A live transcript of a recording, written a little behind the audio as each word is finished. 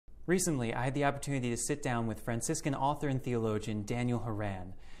Recently, I had the opportunity to sit down with Franciscan author and theologian Daniel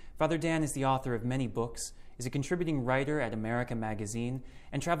Horan. Father Dan is the author of many books, is a contributing writer at America Magazine,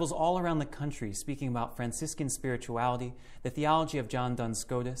 and travels all around the country speaking about Franciscan spirituality, the theology of John Duns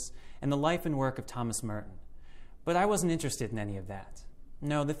Scotus, and the life and work of Thomas Merton. But I wasn't interested in any of that.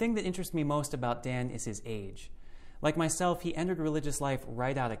 No, the thing that interests me most about Dan is his age. Like myself, he entered religious life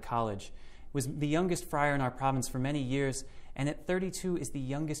right out of college, was the youngest friar in our province for many years, and at 32 is the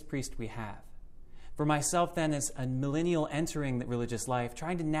youngest priest we have. For myself then, as a millennial entering the religious life,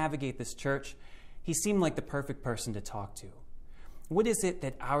 trying to navigate this church, he seemed like the perfect person to talk to. What is it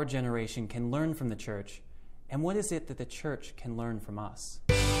that our generation can learn from the church, and what is it that the church can learn from us?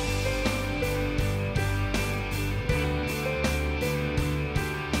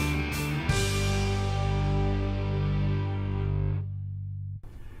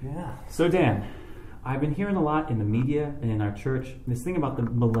 Yeah. So Dan, I've been hearing a lot in the media and in our church, this thing about the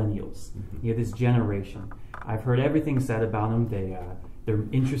millennials, this generation. I've heard everything said about them. They're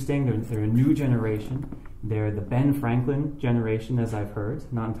interesting, they're a new generation. They're the Ben Franklin generation, as I've heard.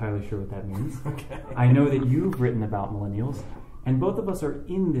 Not entirely sure what that means. Okay. I know that you've written about millennials, and both of us are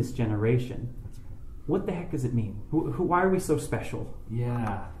in this generation. What the heck does it mean? Why are we so special?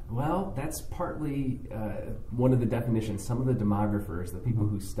 Yeah, well, that's partly one of the definitions. Some of the demographers, the people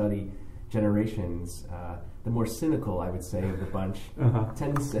who study generations, the more cynical, I would say, of the bunch,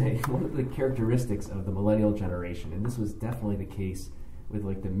 tend to say one of the characteristics of the millennial generation, and this was definitely the case with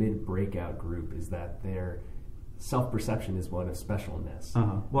like the mid-breakout group, is that their self-perception is one of specialness.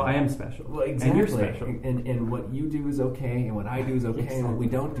 Well, I am special. Well, exactly. And you're special. And what you do is okay, and what I do is okay, Exactly. and what we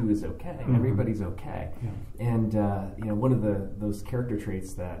don't do is okay. Everybody's okay. Yeah. And one of those character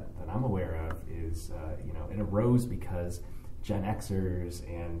traits that I'm aware of is it arose because Gen Xers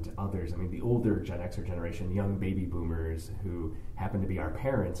and others, I mean the older Gen Xer generation, young baby boomers who happen to be our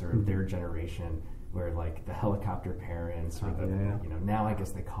parents or their generation, where like the helicopter parents or now I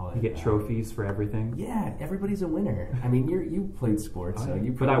guess they call it. You get trophies for everything. Yeah, everybody's a winner. I mean, you played sports, so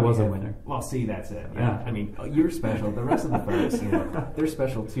you. But I was a winner. Well, see, that's it. Yeah, I mean, you're special. The rest of the folks, they're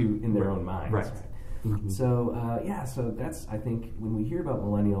special too in their own minds. Right. So so that's, I think when we hear about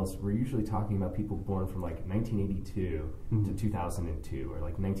millennials, we're usually talking about people born from like 1982 to 2002, or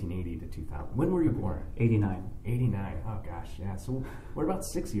like 1980 to 2000. When were you born? 89. 89. Oh gosh, yeah. So we're about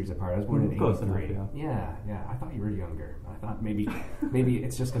 6 years apart. I was born in 83. Yeah. I thought you were younger. I thought maybe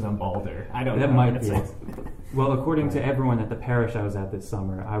it's just because I'm balder. I don't know. That might be it. Well, according to everyone at the parish I was at this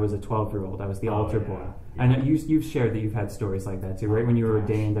summer, I was a 12-year-old. I was the altar boy. Yeah. I know you've shared that you've had stories like that too, right? When you were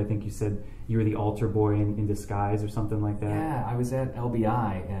ordained, I think you said you were the altar boy in disguise or something like that. Yeah, I was at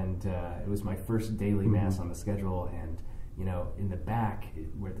LBI, and it was my first daily mass on the schedule, and in the back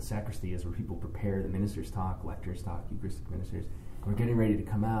where the sacristy is, where people prepare the ministers talk, lectors talk, Eucharistic ministers, we're getting ready to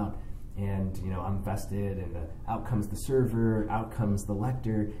come out, and I'm vested, and out comes the server, out comes the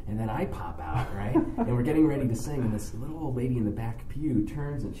lector, and then I pop out, right? And we're getting ready to sing, and this little old lady in the back pew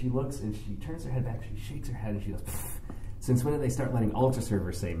turns, and she looks, and she turns her head back, she shakes her head, and she goes, "Pfft. Since when did they start letting altar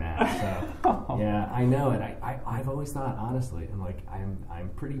servers say mass?" So, yeah, I know it. I've always thought, honestly, I'm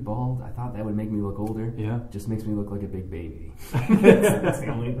pretty bald. I thought that would make me look older. Yeah. Just makes me look like a big baby. That's the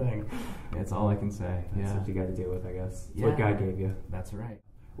only thing. That's all I can say. That's what you got to deal with, I guess. It's Yeah. what God gave you. That's right.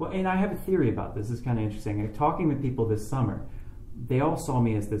 Well, and I have a theory about this. It's kind of interesting. Talking with people this summer, they all saw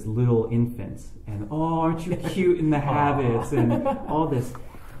me as this little infant, and aren't you cute in the habits and all this.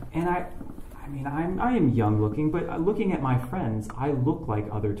 And I am young looking, but looking at my friends, I look like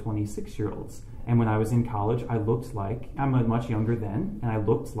other 26-year-olds. And when I was in college, I'm much younger then, and I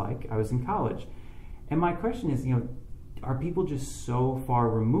looked like I was in college. And my question is, are people just so far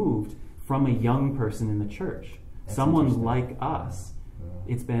removed from a young person in the church? That's someone like us.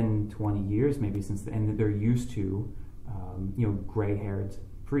 It's been 20 years maybe since, and they're used to, gray-haired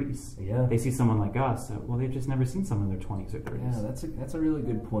priests. Yeah. They see someone like us. Well, they've just never seen someone in their 20s or 30s. Yeah, that's a really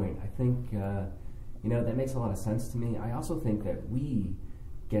good point. I think that makes a lot of sense to me. I also think that we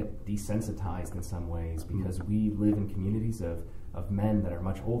get desensitized in some ways because we live in communities of men that are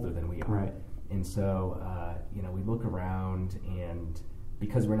much older than we are. Right. And so we look around, and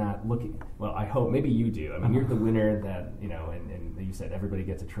because we're not looking, well, I hope, maybe you do. I mean, you're the winner that, and you said everybody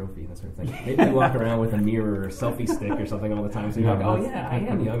gets a trophy and that sort of thing. Maybe you walk around with a mirror or a selfie stick or something all the time, so you're like, oh yeah, I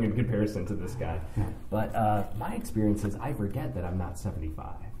am young in comparison to this guy. But my experience is I forget that I'm not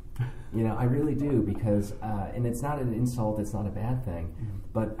 75. I really do, because, and it's not an insult, it's not a bad thing,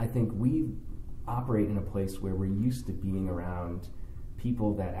 but I think we operate in a place where we're used to being around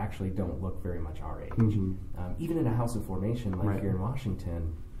people that actually don't look very much our age. Even in a house of formation like here in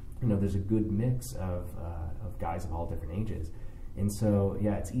Washington, there's a good mix of guys of all different ages. And so,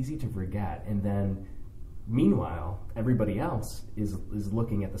 yeah, it's easy to forget. And then, meanwhile, everybody else is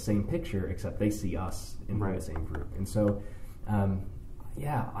looking at the same picture, except they see us in the same group. And so,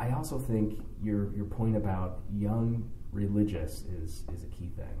 yeah, I also think your point about young religious is a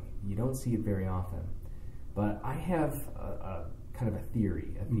key thing. You don't see it very often. But I have a kind of a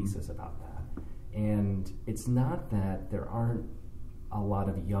theory, a thesis about that. And it's not that there aren't a lot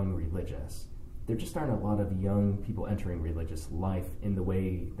of young religious. There just aren't a lot of young people entering religious life in the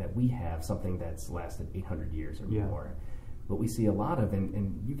way that we have something that's lasted 800 years or more. What we see a lot of,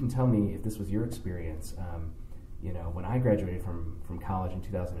 and you can tell me if this was your experience, when I graduated from college in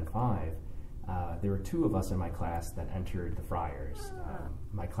 2005, there were two of us in my class that entered the Friars,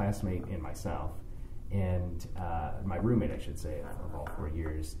 my classmate and myself. And my roommate, I should say, of all 4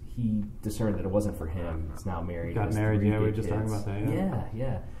 years, he discerned that it wasn't for him. He's now married. Got married, we were just talking about that.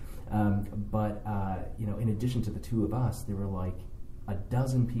 Yeah. But in addition to the two of us, there were like a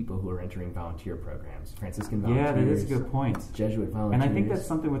dozen people who are entering volunteer programs, Franciscan volunteers. Yeah, that is a good point. Jesuit volunteers. And I think that's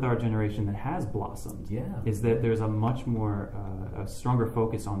something with our generation that has blossomed. Yeah. Is that there's a much more, a stronger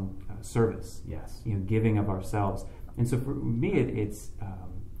focus on service. Yes. Giving of ourselves. And so for me, it's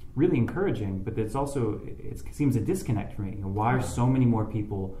really encouraging, but it's also, it seems a disconnect for me. Why are so many more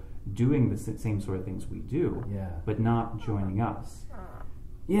people doing the same sort of things we do, but not joining us?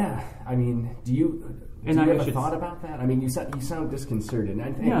 Yeah, I mean, do you have a thought about that? I mean, you sound disconcerted.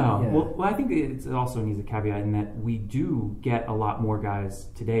 I think, Well, I think it also needs a caveat in that we do get a lot more guys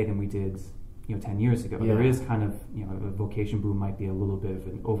today than we did 10 years ago. There is kind of, a vocation boom might be a little bit of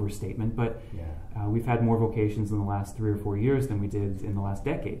an overstatement, but we've had more vocations in the last 3 or 4 years than we did in the last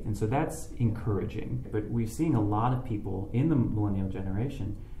decade. And so that's encouraging. But we're seeing a lot of people in the millennial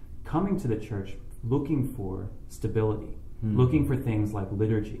generation coming to the church looking for stability, looking for things like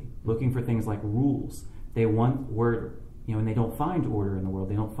liturgy, looking for things like rules. They want order, and they don't find order in the world.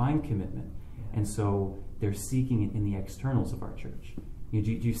 They don't find commitment. And so they're seeking it in the externals of our church. Do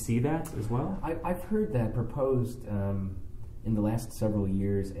you see that as well? I've heard that proposed in the last several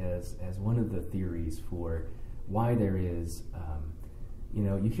years as one of the theories for why there is,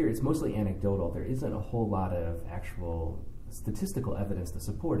 you hear it's mostly anecdotal. There isn't a whole lot of actual statistical evidence to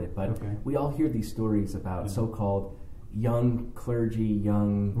support it, but we all hear these stories about so-called young clergy,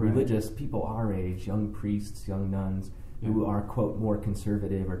 young religious people our age, young priests, young nuns, who are, quote, more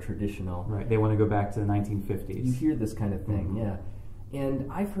conservative or traditional. Right, they want to go back to the 1950s. You hear this kind of thing,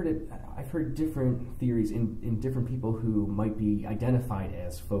 And I've heard different theories in different people who might be identified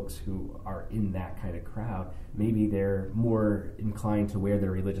as folks who are in that kind of crowd. Maybe they're more inclined to wear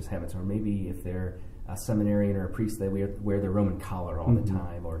their religious habits, or maybe if they're a seminarian or a priest, they wear their Roman collar all the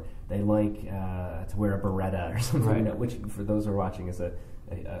time, or they like to wear a beretta or something, which for those who are watching is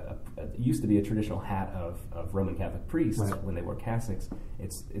used to be a traditional hat of Roman Catholic priests when they wore cassocks.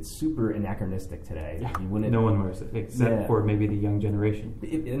 It's super anachronistic today. You wouldn't, no one wears it except for maybe the young generation.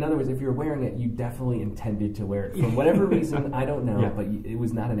 In other words, if you're wearing it, you definitely intended to wear it for whatever reason. I don't know, but it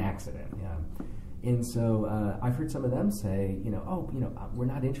was not an accident. And so I've heard some of them say, we're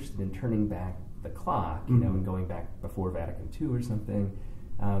not interested in turning back the clock, and going back before Vatican II or something,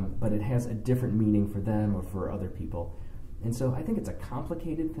 but it has a different meaning for them or for other people. And so I think it's a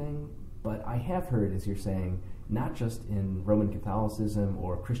complicated thing, but I have heard, as you're saying, not just in Roman Catholicism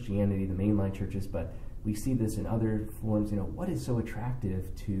or Christianity, the mainline churches, but we see this in other forms. What is so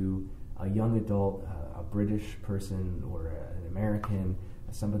attractive to a young adult, a British person or an American,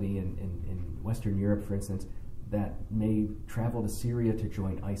 somebody in Western Europe, for instance, that may travel to Syria to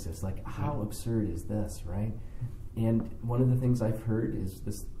join ISIS? Like, how absurd is this, right? And one of the things I've heard is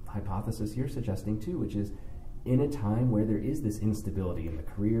this hypothesis you're suggesting too, which is in a time where there is this instability in the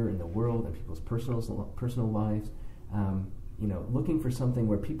career, in the world, and people's personal lives, looking for something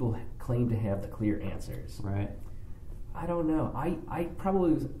where people claim to have the clear answers. Right. I don't know.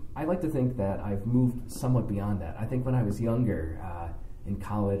 I like to think that I've moved somewhat beyond that. I think when I was younger, in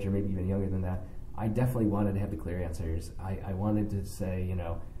college, or maybe even younger than that, I definitely wanted to have the clear answers. I wanted to say,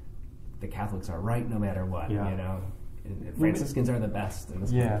 the Catholics are right no matter what. Franciscans are the best. And this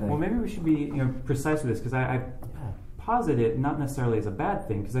kind of thing. Well, maybe we should be precise with this, because I posit it not necessarily as a bad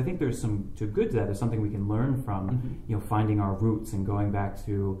thing, because I think there's some good to that. There's something we can learn from finding our roots and going back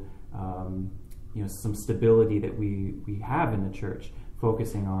to some stability that we have in the church,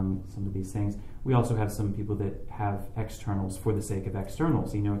 focusing on some of these things. We also have some people that have externals for the sake of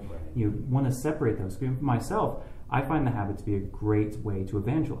externals. You want to separate those. For myself, I find the habit to be a great way to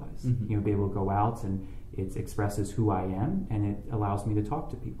evangelize. Be able to go out, and it expresses who I am, and it allows me to talk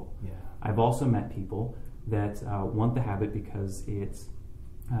to people. I've also met people that want the habit because it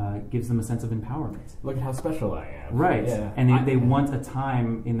gives them a sense of empowerment. Look at how special I am. Right. Yeah. And they want a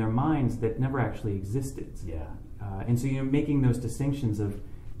time in their minds that never actually existed. Yeah. And so, making those distinctions of,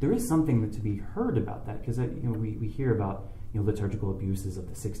 there is something to be heard about that, because we hear about liturgical abuses of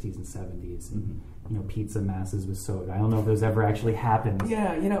the 60s and 70s, and pizza masses with soda. I don't know if those ever actually happened.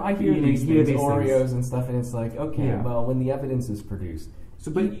 Yeah, I hear these things, Oreos and stuff, and it's like, okay, well, when the evidence is produced.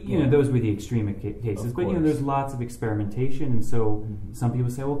 So, but those were the extreme cases. But there's lots of experimentation, and so some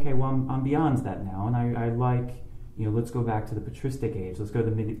people say, okay, well, I'm beyond that now, and I like, let's go back to the patristic age, let's go to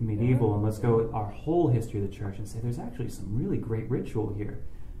the medieval, and let's go our whole history of the church and say there's actually some really great ritual here,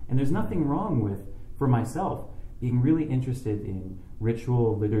 and there's nothing wrong with, for myself, being really interested in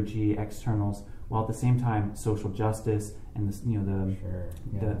ritual, liturgy, externals, while at the same time social justice and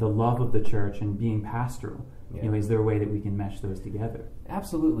the love of the church and being pastoral. Yeah. Is there a way that we can mesh those together?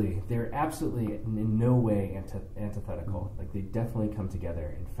 Absolutely. They're absolutely in no way antithetical. Like, they definitely come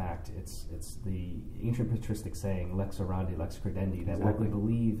together. In fact, it's the ancient patristic saying, lex orandi, lex credendi, that what we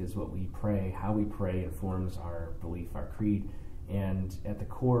believe is what we pray. How we pray informs our belief, our creed. And at the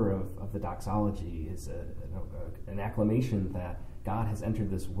core of the doxology is an acclamation that God has entered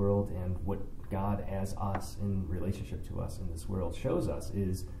this world, and what God as us in relationship to us in this world shows us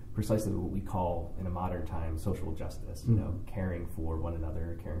is precisely what we call in a modern time social justice, caring for one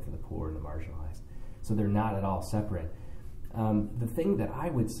another, caring for the poor and the marginalized. So they're not at all separate. The thing that I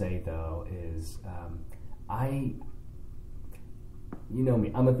would say, though, is you know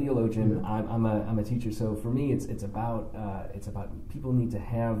me, I'm a theologian, I'm a teacher, so for me it's about people need to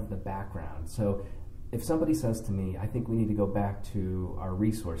have the background. So if somebody says to me, I think we need to go back to our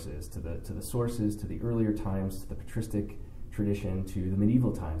resources, to the sources, to the earlier times, to the patristic tradition, to the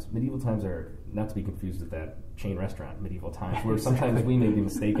medieval times. Medieval times are not to be confused with that chain restaurant, medieval times, where sometimes we may be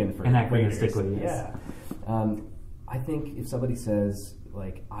mistaken for anachronistically. Yes. Yeah. I think if somebody says,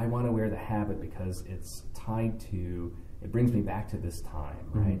 like, I want to wear the habit because it's tied to, it brings me back to this time,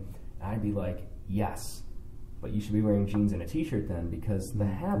 right? I'd be like, yes, but you should be wearing jeans and a t-shirt then, because the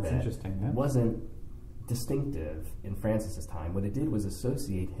habit wasn't distinctive in Francis's time. What it did was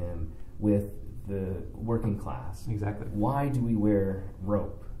associate him with the working class. Exactly. Why do we wear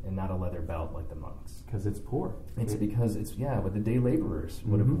rope and not a leather belt like the monks? Because it's poor. It's because it's, what the day laborers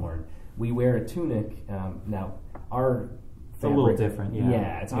would have worn. We wear a tunic. Now, our it's a little different,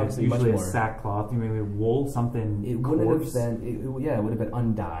 it's obviously usually much more a sackcloth, maybe wool, something. It wouldn't have been. It would have been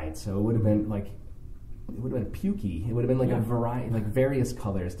undyed. So it would have been like, it would have been pukey. It would have been like a variety, like various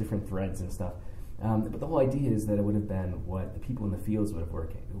colors, different threads and stuff. But the whole idea is that it would have been what the people in the fields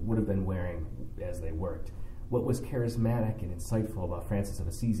would have been wearing as they worked. What was charismatic and insightful about Francis of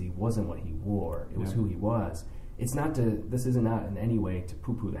Assisi wasn't what he wore; it was who he was. It's not to. This is not in any way to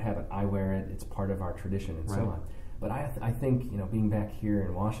poo-poo the habit. I wear it; it's part of our tradition, and so on. But I think being back here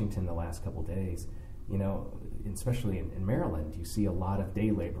in Washington the last couple days, especially in Maryland, you see a lot of day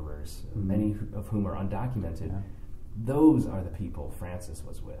laborers, many of whom are undocumented. Yeah. Those are the people Francis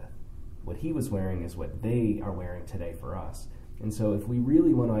was with. What he was wearing is what they are wearing today for us. And so if we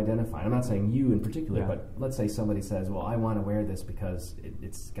really want to identify, I'm not saying you in particular, but let's say somebody says, well, I want to wear this because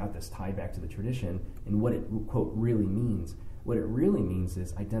it's got this tie back to the tradition, and what it, quote, really means. What it really means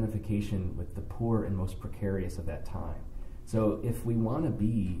is identification with the poor and most precarious of that time. So if we want to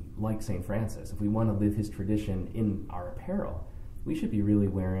be like St. Francis, if we want to live his tradition in our apparel, we should be really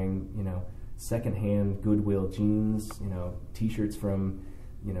wearing, secondhand Goodwill jeans, T-shirts from,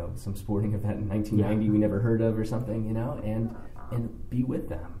 some sporting event in 1990 we never heard of or something, and be with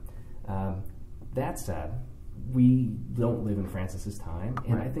them. That said, we don't live in Francis's time,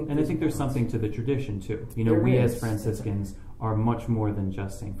 and I think there's something to the tradition too. We as Franciscans are much more than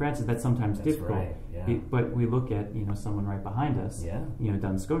just St. Francis. That's sometimes difficult. Right, yeah. But we look at someone right behind us. Yeah.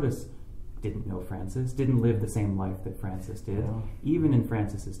 Duns Scotus didn't know Francis, didn't live the same life that Francis did. Yeah. Even in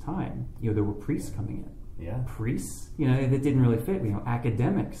Francis's time, there were priests coming in. Yeah. Priests, that didn't really fit.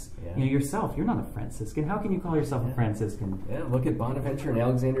 academics. Yeah. Yourself, you're not a Franciscan. How can you call yourself a Franciscan? Yeah, look at Bonaventure and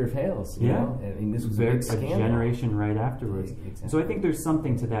Alexander of Hales. You know? I mean, this was a big scandal. Generation right afterwards. Exactly. So I think there's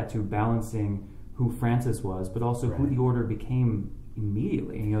something to that too, balancing who Francis was, but also who the order became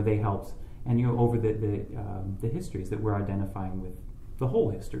immediately. They helped, and over the histories that we're identifying with, the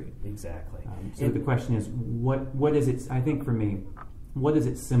whole history. Exactly. So the question is, what is it? I think for me, what does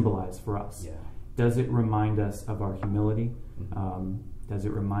it symbolize for us? Yeah. Does it remind us of our humility? Does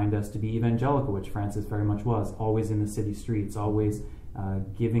it remind us to be evangelical, which Francis very much was, always in the city streets, always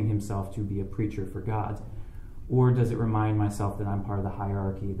giving himself to be a preacher for God? Or does it remind myself that I'm part of the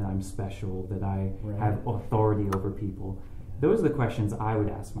hierarchy, that I'm special, that I have authority over people? Those are the questions I would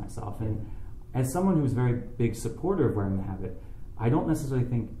ask myself. And as someone who's a very big supporter of wearing the habit, I don't necessarily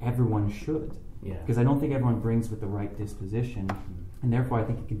think everyone should. Yeah. Because I don't think everyone brings with the right disposition, and therefore I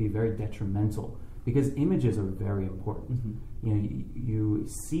think it can be very detrimental. Because images are very important. You know, you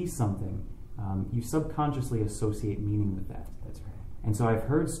see something, you subconsciously associate meaning with that. That's right. And so I've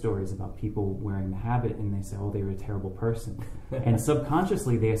heard stories about people wearing the habit, and they say, "Oh, they were a terrible person," and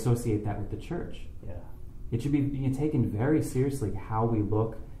subconsciously they associate that with the church. Yeah. It should be taken very seriously how we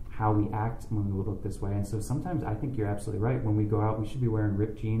look, how we act when we look this way. And so sometimes I think you're absolutely right. When we go out, we should be wearing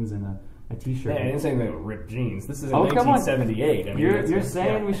ripped jeans and a t-shirt. Yeah, I didn't say anything about ripped jeans. This is in come on. 1978. I mean, You're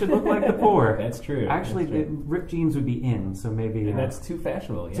saying we should look like the poor. That's true. Actually, that's true. ripped jeans would be in, so maybe... that's too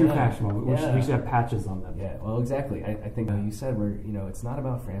fashionable. Too fashionable. Yeah. We should have patches on them. Yeah, well, exactly. I think you said it's not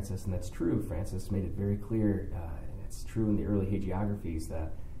about Francis, and that's true. Francis made it very clear, and it's true in the early hagiographies,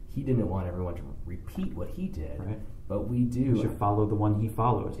 that he didn't want everyone to repeat what he did. Right. But we do. We should follow the one he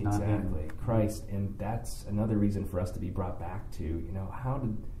followed, exactly, not him. Christ. And that's another reason for us to be brought back to, how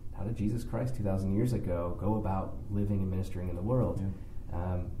did Jesus Christ 2,000 years ago go about living and ministering in the world?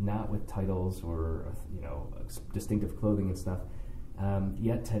 Yeah. Not with titles or distinctive clothing and stuff.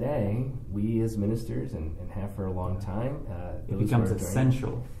 Yet today, we as ministers and have for a long time, it becomes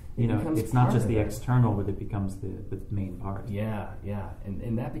essential. It's not just the external, but it becomes the main part. Yeah,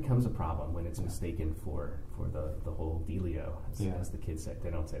 and that becomes a problem when it's mistaken for the whole dealio, as the kids say. They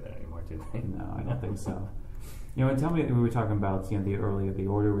don't say that anymore, do they? No, I don't think so. And tell me, we were talking about the early of the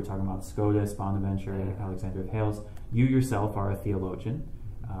order. We're talking about Scotus, Bonaventure, Alexander of Hales. You yourself are a theologian.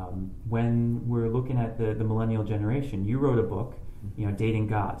 When we're looking at the millennial generation, you wrote a book, Dating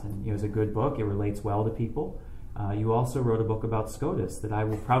God, and it was a good book. It relates well to people. You also wrote a book about Scotus that I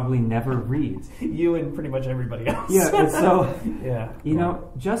will probably never read. You and pretty much everybody else. Yeah, and so,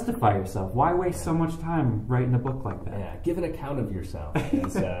 justify yourself. Why waste so much time writing a book like that? Yeah, give an account of yourself,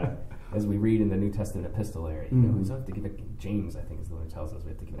 as we read in the New Testament epistolary. We have to give James, I think, is the one who tells us we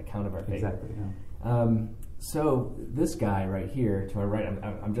have to give an account of our faith. Exactly, yeah. So this guy right here, to our right,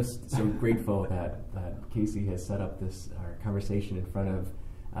 I'm just so grateful that Casey has set up our conversation in front of,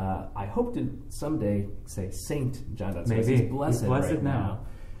 I hope to someday say Saint John Duns. Maybe. He's blessed right now.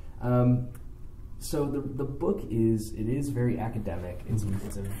 So the book is very academic. It's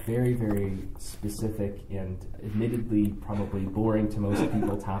a very, very specific and admittedly probably boring to most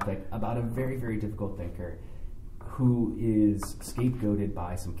people topic about a very, very difficult thinker who is scapegoated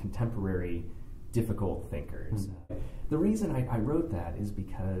by some contemporary difficult thinkers. The reason I wrote that is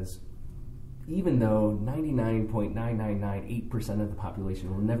because even though 99.9998% of the population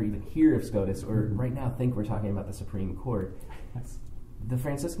will never even hear of Scotus or right now think we're talking about the Supreme Court, the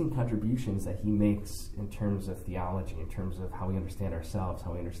Franciscan contributions that he makes in terms of theology, in terms of how we understand ourselves,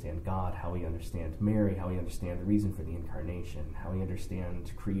 how we understand God, how we understand Mary, how we understand the reason for the Incarnation, how we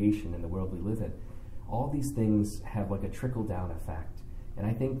understand creation and the world we live in, all these things have like a trickle-down effect. And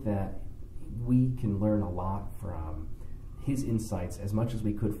I think that we can learn a lot from his insights as much as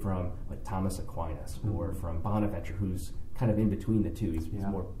we could from like Thomas Aquinas or from Bonaventure, who's kind of in between the two. He's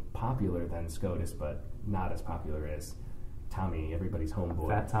more popular than Scotus, but not as popular as Tommy, everybody's homeboy.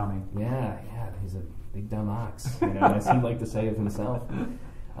 Fat Tommy. Yeah, he's a big dumb ox, as he liked to say of himself.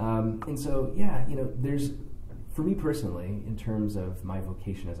 And so, there's, for me personally, in terms of my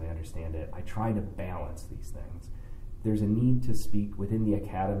vocation as I understand it, I try to balance these things. There's a need to speak within the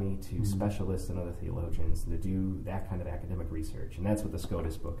academy to specialists and other theologians to do that kind of academic research, and that's what the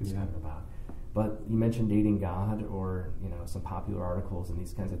Scotus book is kind of about. But you mentioned Dating God or some popular articles and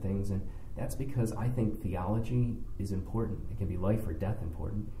these kinds of things, and that's because I think theology is important. It can be life or death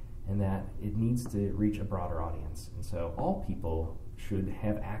important, and that it needs to reach a broader audience. And so all people should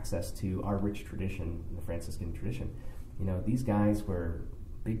have access to our rich tradition, the Franciscan tradition. These guys were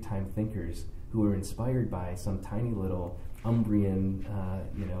big-time thinkers who were inspired by some tiny little Umbrian,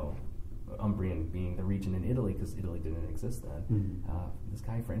 Umbrian being the region in Italy, because Italy didn't exist then. This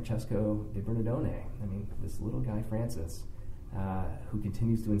guy, Francesco de Bernardone, this little guy, Francis, who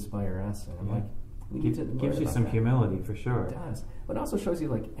continues to inspire us. And I'm like, we need to learn gives you about some that. humility, for sure. It does. But it also shows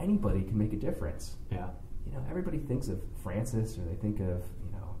you, anybody can make a difference. Yeah. Everybody thinks of Francis, or they think of,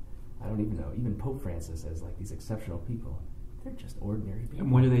 I don't even know, even Pope Francis as, these exceptional people. They're just ordinary people.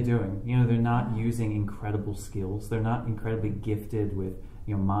 And what are they doing? They're not using incredible skills. They're not incredibly gifted with,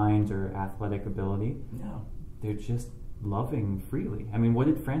 mind or athletic ability. No. They're just loving freely. What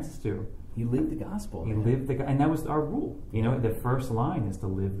did Francis do? He lived the gospel. He lived and that was our rule. The first line is to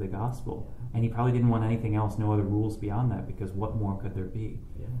live the gospel. And he probably didn't want anything else, no other rules beyond that, because what more could there be?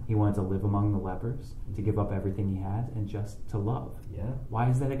 Yeah. He wanted to live among the lepers, to give up everything he had, and just to love. Yeah. Why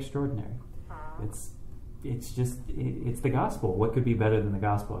is that extraordinary? it's just, it's the gospel. What could be better than the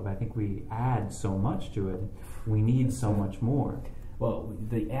gospel? I think we add so much to it. We need so much more. Well,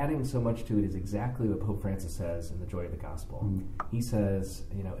 the adding so much to it is exactly what Pope Francis says in The Joy of the Gospel. He says,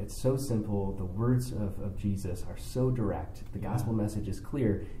 it's so simple, the words of Jesus are so direct, the gospel message is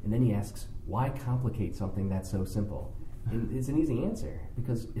clear, and then he asks, why complicate something that's so simple? And it's an easy answer,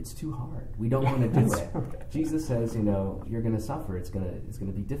 because it's too hard. We don't want to do it. Right. Jesus says, you're going to suffer, it's going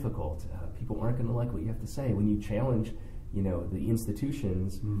to be difficult. People aren't going to like what you have to say. When you challenge, the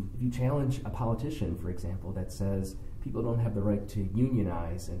institutions, if you challenge a politician, for example, that says people don't have the right to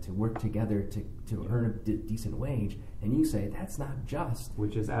unionize and to work together to earn a decent wage, and you say that's not just.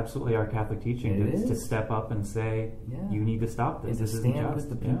 Which is absolutely our Catholic teaching, to step up and say, you need to stop this. And to stand with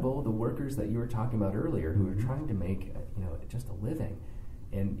the people, the workers that you were talking about earlier, who are trying to make just a living.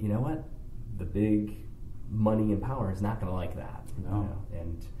 And you know what? The big money and power is not going to like that. No.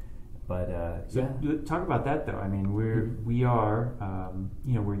 Talk about that, though. I mean, we are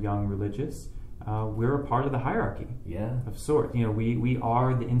we're young religious. We're a part of the hierarchy of sort. We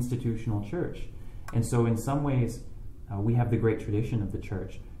are the institutional church. And so in some ways, we have the great tradition of the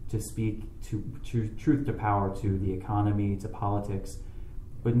church to speak to truth to power, to the economy, to politics.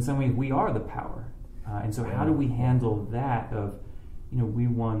 But in some ways, we are the power. And so how do we handle that of, we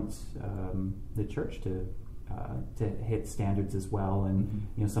want the church to hit standards as well,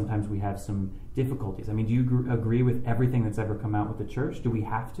 and sometimes we have some difficulties. I mean, do you agree with everything that's ever come out with the church? Do we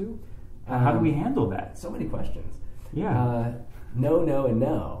have to? How do we handle that? So many questions. Yeah. No, and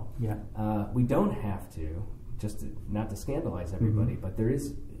no. Yeah. We don't have to, not to scandalize everybody, but there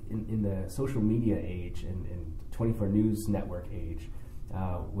is, in the social media age and 24 news network age,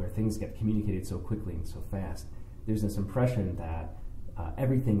 where things get communicated so quickly and so fast, there's this impression that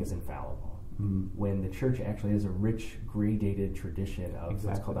everything is infallible. When the church actually has a rich, gradated tradition of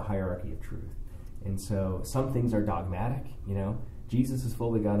what's called the hierarchy of truth. And so some things are dogmatic, Jesus is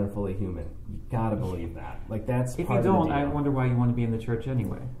fully God and fully human. You gotta believe that. Like, that's if part you don't, of the deal. I wonder why you want to be in the church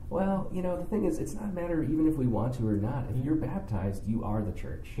anyway. Well, the thing is, it's not a matter even if we want to or not. If you're baptized, you are the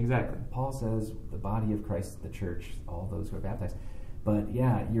church. Exactly. Paul says the body of Christ, the church, all those who are baptized. But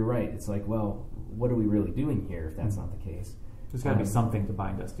yeah, you're right. It's like, well, what are we really doing here if that's not the case? There's got to be something to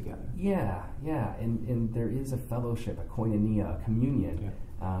bind us together. Yeah, and there is a fellowship, a koinonia, a communion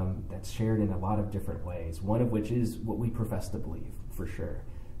that's shared in a lot of different ways, one of which is what we profess to believe, for sure.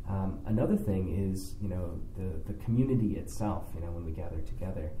 Another thing is, the community itself, when we gather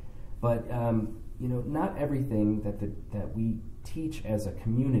together. But, not everything that we teach as a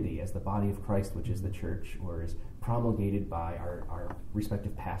community, as the body of Christ, which is the church, or is promulgated by our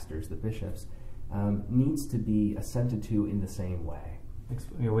respective pastors, the bishops, needs to be assented to in the same way.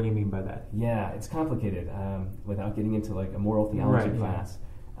 What do you mean by that? Yeah, it's complicated without getting into like a moral theology class.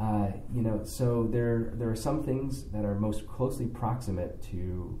 So there are some things that are most closely proximate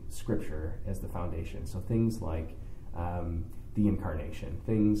to Scripture as the foundation. So things like the incarnation,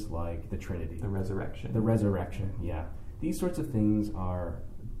 things like the Trinity. The resurrection. The resurrection, yeah. These sorts of things are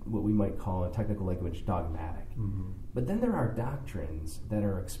what we might call in technical language dogmatic. But then there are doctrines that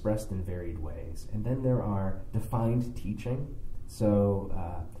are expressed in varied ways. And then there are defined teaching. So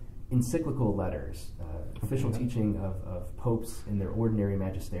encyclical letters, official teaching of popes in their ordinary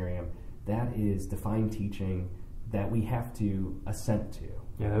magisterium, that is defined teaching that we have to assent to.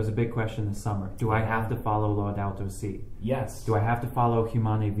 Yeah, that was a big question this summer. Do I have to follow Laudato Si? Yes. Do I have to follow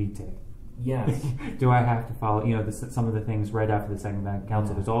Humane Vitae? Yes. Do I have to follow, some of the things right after the Second Vatican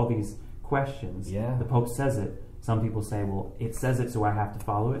Council? There's all these questions. Yeah. The Pope says it. Some people say, well, it says it, so I have to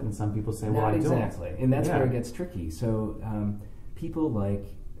follow it. And some people say, well, I don't. Exactly. And that's where it gets tricky. So people like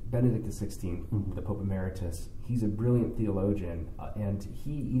Benedict XVI, the Pope Emeritus, he's a brilliant theologian. And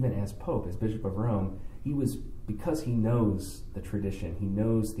he, even as Pope, as Bishop of Rome, because he knows the tradition, he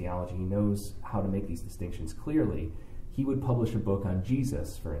knows theology, he knows how to make these distinctions clearly, he would publish a book on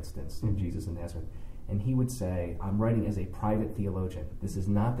Jesus, for instance, in Jesus of Nazareth, and he would say, I'm writing as a private theologian. This is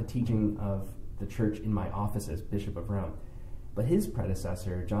not the teaching of the church in my office as Bishop of Rome. But his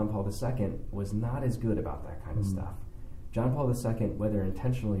predecessor, John Paul II, was not as good about that kind of stuff. John Paul II, whether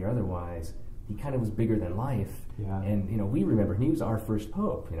intentionally or otherwise, he kind of was bigger than life. Yeah. And, we remember he was our first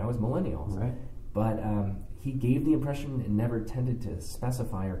pope, as millennials. Right. But he gave the impression and never tended to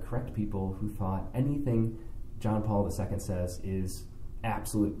specify or correct people who thought anything John Paul II says is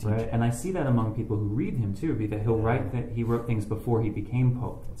absolute teaching. Right. And I see that among people who read him too, because he'll write that he wrote things before he became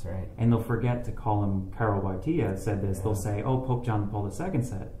Pope. That's right. And they'll forget to call him Karol Wojtyła said this. They'll say, oh, Pope John Paul II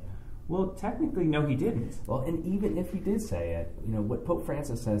said it. Well, technically, no, he didn't. Well, and even if he did say it, what Pope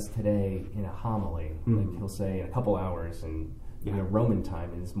Francis says today in a homily, like he'll say in a couple hours in Roman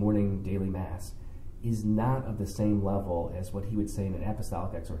time in his morning daily mass, is not of the same level as what he would say in an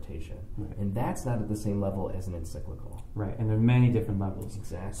apostolic exhortation. Right. And that's not at the same level as an encyclical. Right, and there are many different levels.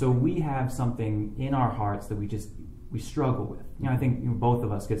 Exactly. So we have something in our hearts that we struggle with. I think both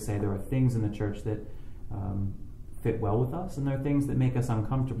of us could say there are things in the church that fit well with us, and there are things that make us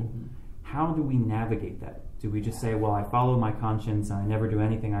uncomfortable. Mm-hmm. How do we navigate that? Do we just say, well, I follow my conscience and I never do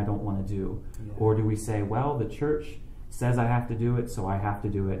anything I don't want to do? Yeah. Or do we say, well, the church says I have to do it, so I have to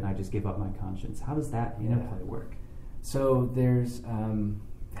do it, and I just give up my conscience? How does that interplay work? So there's,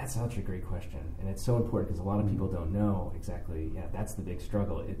 that's such a great question, and it's so important because a lot of people don't know exactly, that's the big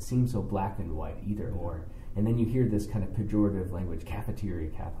struggle. It seems so black and white, either or. And then you hear this kind of pejorative language, cafeteria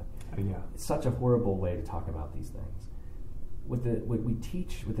Catholic. It's such a horrible way to talk about these things. What we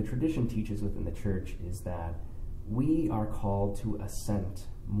teach, what the tradition teaches within the church is that we are called to assent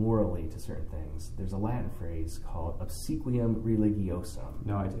morally to certain things. There's a Latin phrase called obsequium religiosum.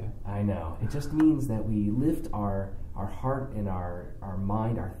 No idea. I know. It just means that we lift our heart and our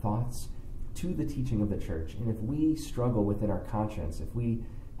mind, our thoughts to the teaching of the church. And if we struggle within our conscience, if we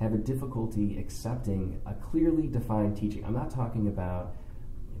have a difficulty accepting a clearly defined teaching, I'm not talking about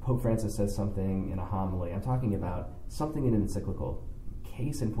Pope Francis says something in a homily. I'm talking about something in an encyclical.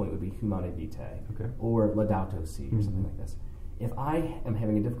 Case in point would be Humane Vitae, or Laudato Si, or something like this. If I am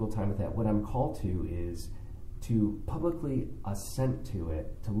having a difficult time with that, what I'm called to is to publicly assent to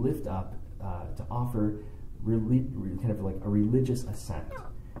it, to lift up, to offer kind of like a religious assent.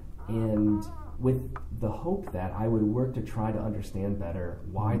 And with the hope that I would work to try to understand better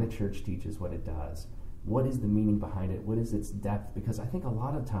why the church teaches what it does. What is the meaning behind it? What is its depth? Because I think a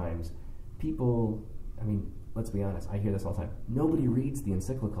lot of times people, let's be honest, I hear this all the time. Nobody reads the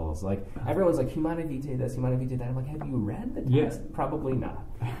encyclicals. Like, everyone's like, Humane Vitae this, Humane Vitae that. I'm like, have you read the text? Yes. Probably not.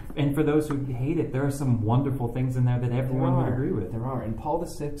 And for those who hate it, there are some wonderful things in there that everyone would agree with. There are. And Paul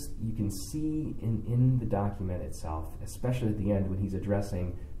VI, you can see in the document itself, especially at the end when he's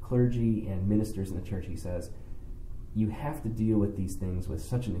addressing clergy and ministers in the church, he says, you have to deal with these things with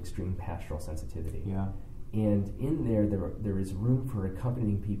such an extreme pastoral sensitivity. Yeah. And in there is room for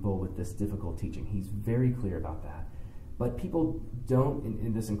accompanying people with this difficult teaching. He's very clear about that. But people don't,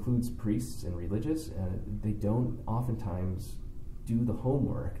 and this includes priests and religious, they don't oftentimes do the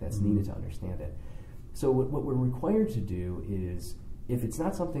homework that's needed to understand it. So what we're required to do is, if it's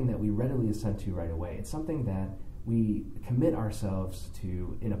not something that we readily assent to right away, it's something that we commit ourselves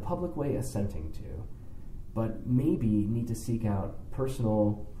to in a public way assenting to, but maybe need to seek out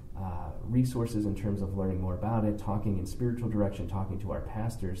personal resources in terms of learning more about it, talking in spiritual direction, talking to our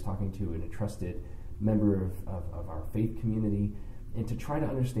pastors, talking to a trusted member of our faith community, and to try to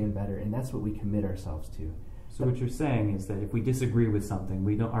understand better, and that's what we commit ourselves to. So what you're saying is that if we disagree with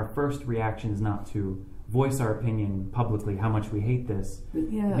something, our first reaction is not to voice our opinion publicly, how much we hate this.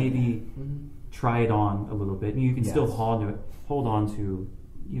 Maybe try it on a little bit. And you can still hold on to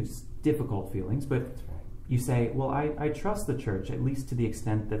difficult feelings, but you say, well, I trust the church, at least to the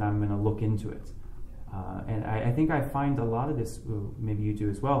extent that I'm going to look into it. And I think I find a lot of this, maybe you do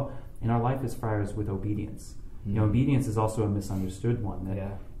as well, in our life as friars with obedience. Obedience is also a misunderstood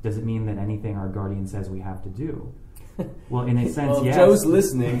one. Does it mean that anything our guardian says we have to do? Well, in a sense, well, yes. If Joe's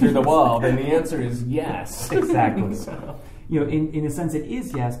listening through the wall, then the answer is yes. Exactly. In a sense it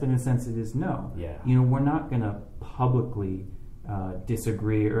is yes, but in a sense it is no. Yeah. We're not going to publicly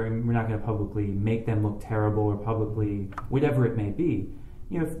disagree, or we're not going to publicly make them look terrible, or publicly, whatever it may be.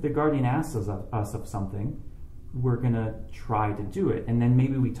 If the guardian asks us of something, we're going to try to do it. And then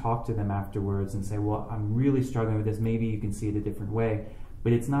maybe we talk to them afterwards and say, well, I'm really struggling with this. Maybe you can see it a different way.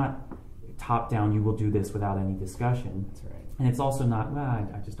 But it's not top down, you will do this without any discussion. That's right. And it's also not, well,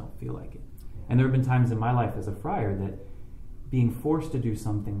 I just don't feel like it. And there have been times in my life as a friar that being forced to do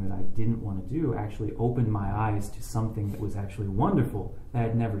something that I didn't want to do actually opened my eyes to something that was actually wonderful that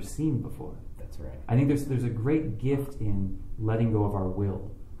I'd never seen before. That's right. I think there's a great gift in letting go of our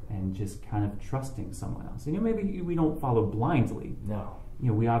will and just kind of trusting someone else. And maybe we don't follow blindly. No.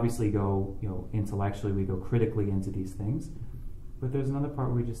 We obviously go, intellectually, we go critically into these things. But there's another part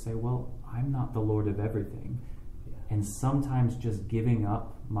where we just say, well, I'm not the Lord of everything. Yeah. And sometimes just giving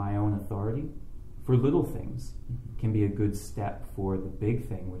up my own authority for little things can be a good step for the big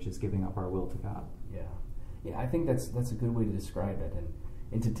thing, which is giving up our will to God. Yeah, I think that's a good way to describe it,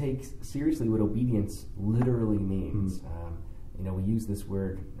 and to take seriously what obedience literally means. We use this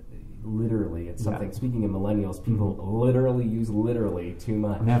word literally. It's something. Speaking of millennials, people literally use literally too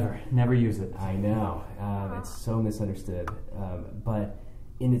much. Never use it. I know. It's so misunderstood. But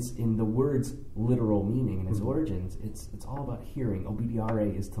in the word's literal meaning and its origins, it's all about hearing.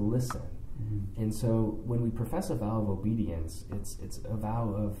 Obediare is to listen. And so when we profess a vow of obedience, it's a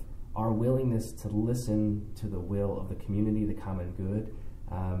vow our willingness to listen to the will of the community, the common good.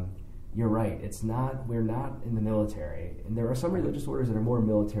 You're right. We're not in the military, and there are some religious orders that are more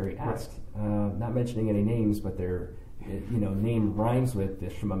military-esque. Right. Not mentioning any names, but their name rhymes with the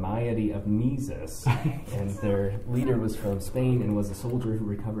Shemaiah of Mises, and their leader was from Spain and was a soldier who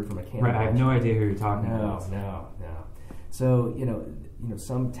recovered from a cannibal. Right. I have no idea who you're talking about. No. So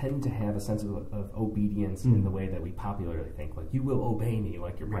some tend to have a sense of obedience in the way that we popularly think, like, you will obey me,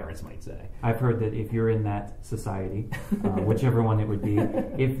 like your parents might say. I've heard that if you're in that society, whichever one it would be,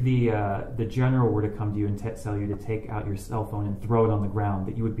 if the general were to come to you and tell you to take out your cell phone and throw it on the ground,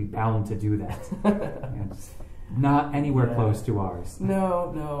 that you would be bound to do that. Not anywhere close to ours.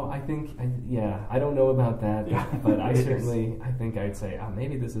 No, I think, I don't know about that, but I think I'd say,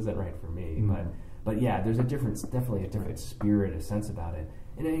 maybe this isn't right for me, But yeah, there's definitely a different spirit, a sense about it.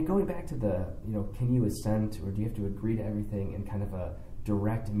 And going back to the, can you assent, or do you have to agree to everything in kind of a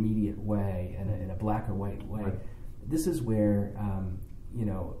direct, immediate way, and in a black or white way? Right. This is where,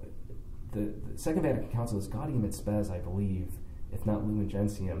 the Second Vatican Council is Gaudium et Spes, I believe, if not Lumen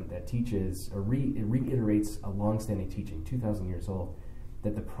Gentium, that teaches, or it reiterates a long-standing teaching, 2,000 years old,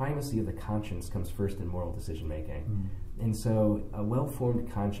 that the primacy of the conscience comes first in moral decision-making. And so a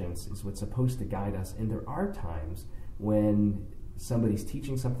well-formed conscience is what's supposed to guide us. And there are times when somebody's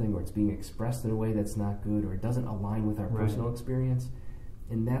teaching something, or it's being expressed in a way that's not good, or it doesn't align with our personal experience.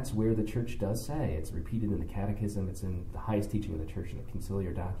 And that's where the Church does say, it's repeated in the Catechism, it's in the highest teaching of the Church in the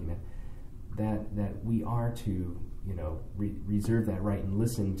conciliar document, that we are to reserve that right and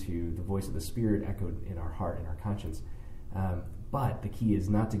listen to the voice of the Spirit echoed in our heart and our conscience. But the key is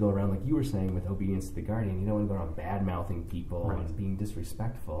not to go around, like you were saying, with obedience to the guardian. You don't want to go around bad-mouthing people and being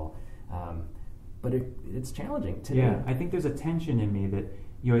disrespectful. But it's challenging today. Yeah, I think there's a tension in me that,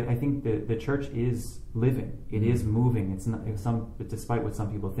 I think the church is living. It is moving. It's not despite what some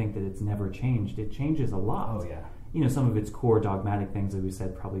people think that it's never changed. It changes a lot. Oh, yeah. Some of its core dogmatic things that we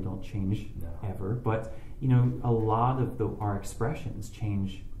said probably don't change ever. But, a lot of our expressions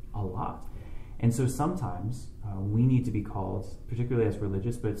change a lot. And so sometimes we need to be called, particularly as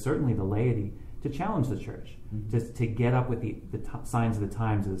religious, but certainly the laity, to challenge the church, to get up with the signs of the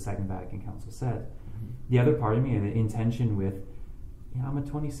times, as the Second Vatican Council said. The other part of me, the intention with, I'm a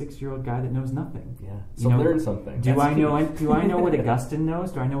 26-year-old guy that knows nothing. Yeah, so learn something. Do I know what Augustine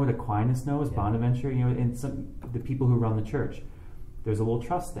knows? Do I know what Aquinas knows? Bonaventure, and the people who run the church. There's a little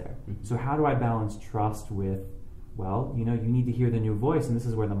trust there. So how do I balance trust with, you need to hear the new voice, and this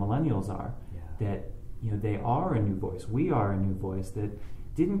is where the millennials are. That they are a new voice. We are a new voice that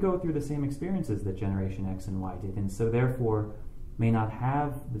didn't go through the same experiences that Generation X and Y did, and so therefore may not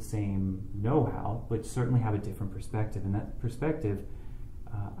have the same know-how, but certainly have a different perspective. And that perspective,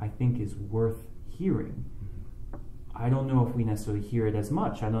 I think, is worth hearing. I don't know if we necessarily hear it as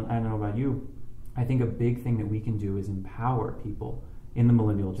much. I don't know about you. I think a big thing that we can do is empower people in the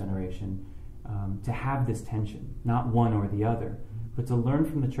millennial generation to have this tension, not one or the other, but to learn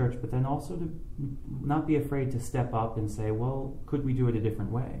from the church, but then also to not be afraid to step up and say, could we do it a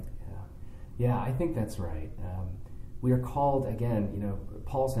different way? Yeah, I think that's right. We are called, again,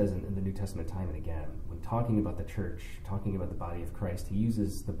 Paul says in the New Testament time and again, when talking about the church, talking about the body of Christ, he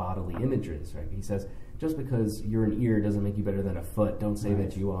uses the bodily images, right? He says, just because you're an ear doesn't make you better than a foot. Don't say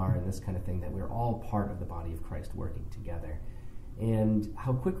that you are, and this kind of thing, that we're all part of the body of Christ working together. And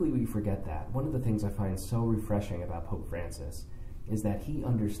how quickly we forget that. One of the things I find so refreshing about Pope Francis is that he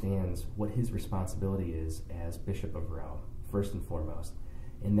understands what his responsibility is as Bishop of Rome, first and foremost.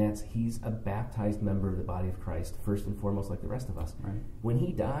 And that's he's a baptized member of the body of Christ, first and foremost, like the rest of us. Right. When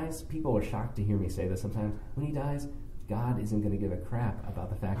he dies, people are shocked to hear me say this sometimes, when he dies, God isn't going to give a crap about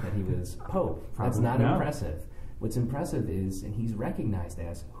the fact that he was Pope. That's not impressive. What's impressive is, and he's recognized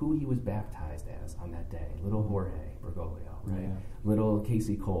as, who he was baptized as on that day. Little Jorge Bergoglio, right? Yeah. Little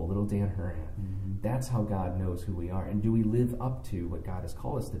Casey Cole, little Dan Horan. That's how God knows who we are. And do we live up to what God has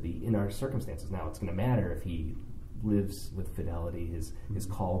called us to be in our circumstances? Now, it's going to matter if he lives with fidelity, his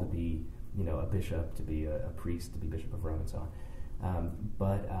call to be, a bishop, to be a priest, to be Bishop of Rome, and so on.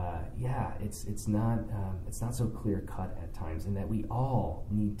 It's not so clear cut at times, in that we all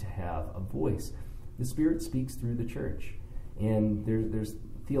need to have a voice. The Spirit speaks through the church, and there's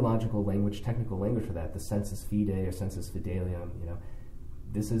theological language, technical language for that. The sensus fidei or sensus fidelium.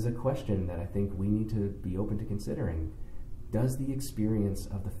 This is a question that I think we need to be open to considering. Does the experience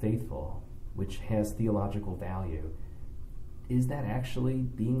of the faithful, which has theological value, is that actually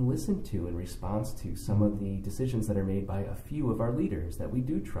being listened to in response to some of the decisions that are made by a few of our leaders that we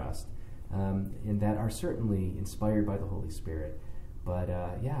do trust, and that are certainly inspired by the Holy Spirit? But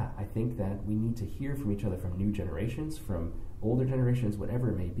I think that we need to hear from each other, from new generations, from older generations, whatever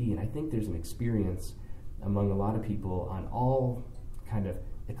it may be. And I think there's an experience among a lot of people on all kind of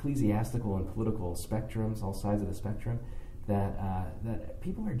ecclesiastical and political spectrums, all sides of the spectrum, that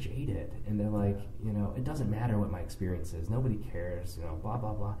people are jaded, and they're like, it doesn't matter what my experience is, nobody cares, blah,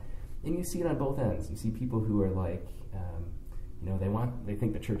 blah, blah. And you see it on both ends. You see people who are like, they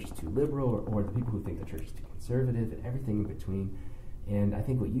think the church is too liberal, or the people who think the church is too conservative, and everything in between. And I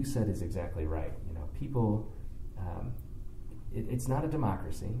think what you said is exactly right. People, it's not a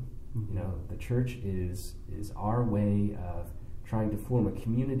democracy. The church is our way of trying to form a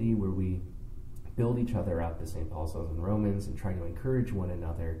community where we build each other up, as St. Paul says in Romans, and try to encourage one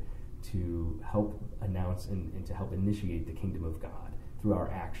another to help announce and to help initiate the kingdom of God through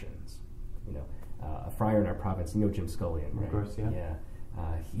our actions. A friar in our province, Jim Scullion, right? Of course, yeah. Yeah.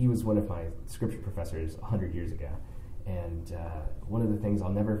 He was one of my scripture professors 100 years ago. And one of the things I'll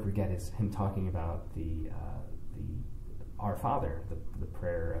never forget is him talking about the Our Father, the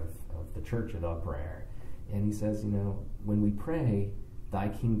prayer of the church, of the prayer. And he says, when we pray, thy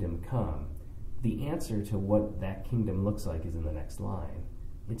kingdom come, the answer to what that kingdom looks like is in the next line.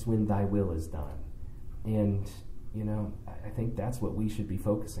 It's when thy will is done. And, I think that's what we should be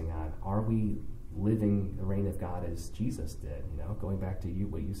focusing on. Are we living the reign of God as Jesus did? Going back to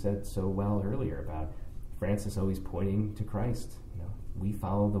what you said so well earlier about Francis always pointing to Christ. We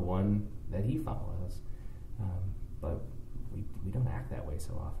follow the one that he follows. But we don't act that way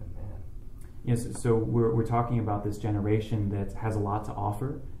so often, man. Yes, so we're talking about this generation that has a lot to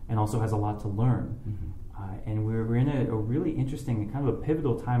offer and also has a lot to learn. Mm-hmm. And we're in a really interesting, kind of a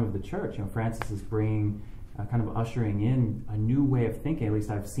pivotal time of the church. Francis is bringing, kind of ushering in a new way of thinking. At least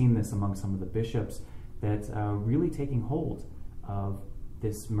I've seen this among some of the bishops, that really taking hold of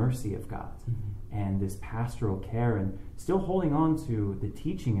this mercy of God, mm-hmm. and this pastoral care, and still holding on to the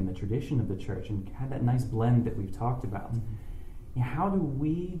teaching and the tradition of the church, and have that nice blend that we've talked about. Mm-hmm. How do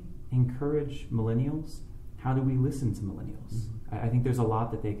we encourage millennials? How do we listen to millennials? Mm-hmm. I think there's a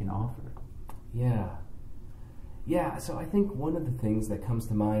lot that they can offer. Yeah, so I think one of the things that comes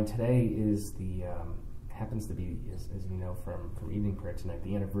to mind today is happens to be, as you know from evening prayer tonight,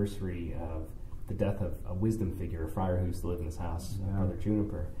 the anniversary of the death of a wisdom figure, a friar who used to live in this house, Brother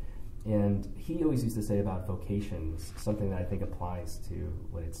Juniper. And he always used to say about vocations, something that I think applies to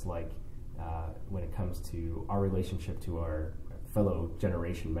what it's like when it comes to our relationship to our fellow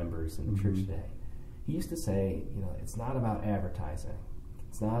generation members in the mm-hmm. church today. He used to say, it's not about advertising.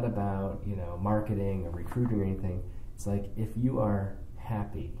 It's not about, marketing or recruiting or anything. It's like, if you are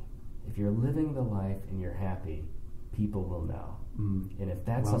happy, if you're living the life and you're happy, people will know. Mm-hmm. And if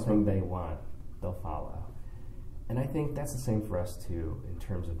that's something they want, they'll follow. And I think that's the same for us too in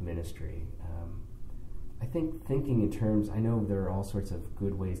terms of ministry. I think thinking in terms, I know there are all sorts of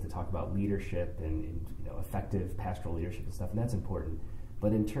good ways to talk about leadership and effective pastoral leadership and stuff, and that's important.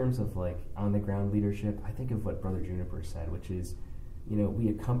 But in terms of like on the ground leadership, I think of what Brother Juniper said, which is, we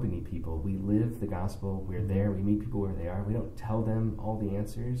accompany people. We live the gospel. We're there. We meet people where they are. We don't tell them all the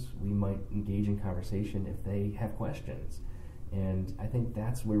answers. We might engage in conversation if they have questions. And I think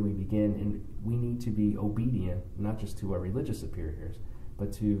that's where we begin, and we need to be obedient, not just to our religious superiors,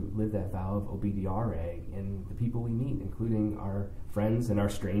 but to live that vow of obediare in the people we meet, including our friends and our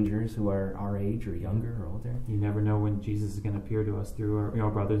strangers who are our age or younger or older. You never know when Jesus is going to appear to us through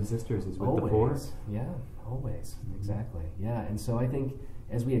our brothers and sisters, as with always. The poor. Yeah, always. Mm-hmm. Exactly. Yeah, and so I think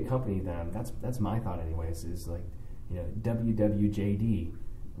as we accompany them, that's my thought anyways, is like, WWJD.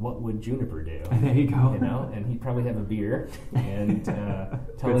 What would Juniper do? There you go. And he'd probably have a beer and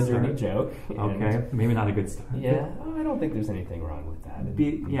tell a dirty joke. Okay, maybe not a good start. Yeah, I don't think there's anything wrong with that.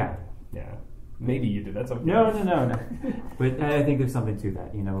 Yeah. Maybe you do. That's okay. No. But I think there's something to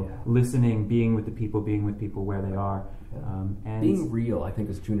that. Listening, being with people where they are, and being real. I think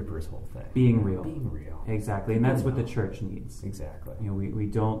is Juniper's whole thing. Being real. Exactly, and that's what the church needs. Exactly. We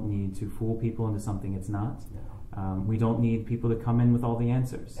don't need to fool people into something it's not. No. We don't need people to come in with all the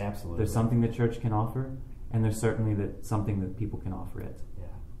answers. Absolutely. There's something the church can offer, and there's certainly something that people can offer it.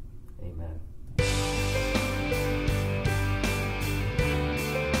 Yeah. Amen.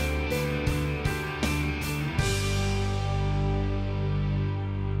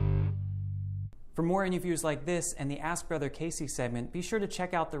 For more interviews like this and the Ask Brother Casey segment, be sure to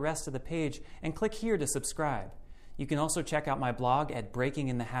check out the rest of the page and click here to subscribe. You can also check out my blog at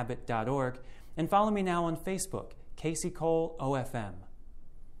breakinginthehabit.org and follow me now on Facebook, Casey Cole OFM.